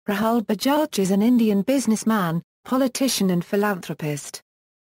Rahul Bajaj is an Indian businessman, politician and philanthropist.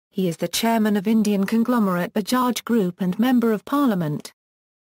 He is the chairman of Indian conglomerate Bajaj Group and Member of Parliament.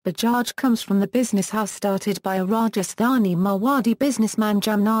 Bajaj comes from the business house started by a Rajasthani Marwadi businessman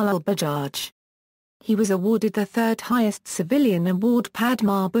Jamnalal Bajaj. He was awarded the third highest civilian award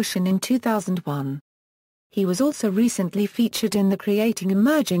Padma Bhushan in 2001. He was also recently featured in the Creating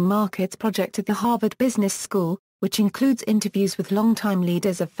Emerging Markets project at the Harvard Business School, which includes interviews with longtime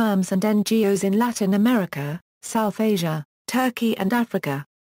leaders of firms and NGOs in Latin America, South Asia, Turkey and Africa.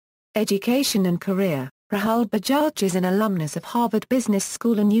 Education and career. Rahul Bajaj is an alumnus of Harvard Business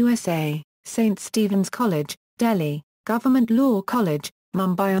School in USA, St. Stephen's College, Delhi, Government Law College,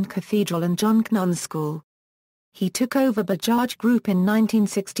 Mumbai and Cathedral and John Knowles School. He took over Bajaj Group in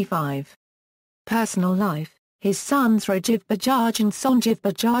 1965. Personal life. His sons Rajiv Bajaj and Sanjeev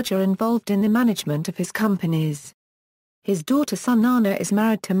Bajaj are involved in the management of his companies. His daughter Sanana is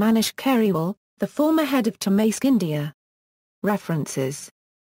married to Manish Keriwal, the former head of Tamask India. References.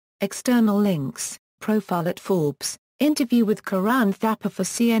 External links, profile at Forbes, interview with Karan Thapa for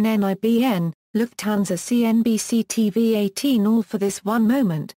CNN IBN, Lufthansa CNBC TV 18 All for this one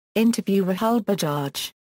moment, interview Rahul Bajaj.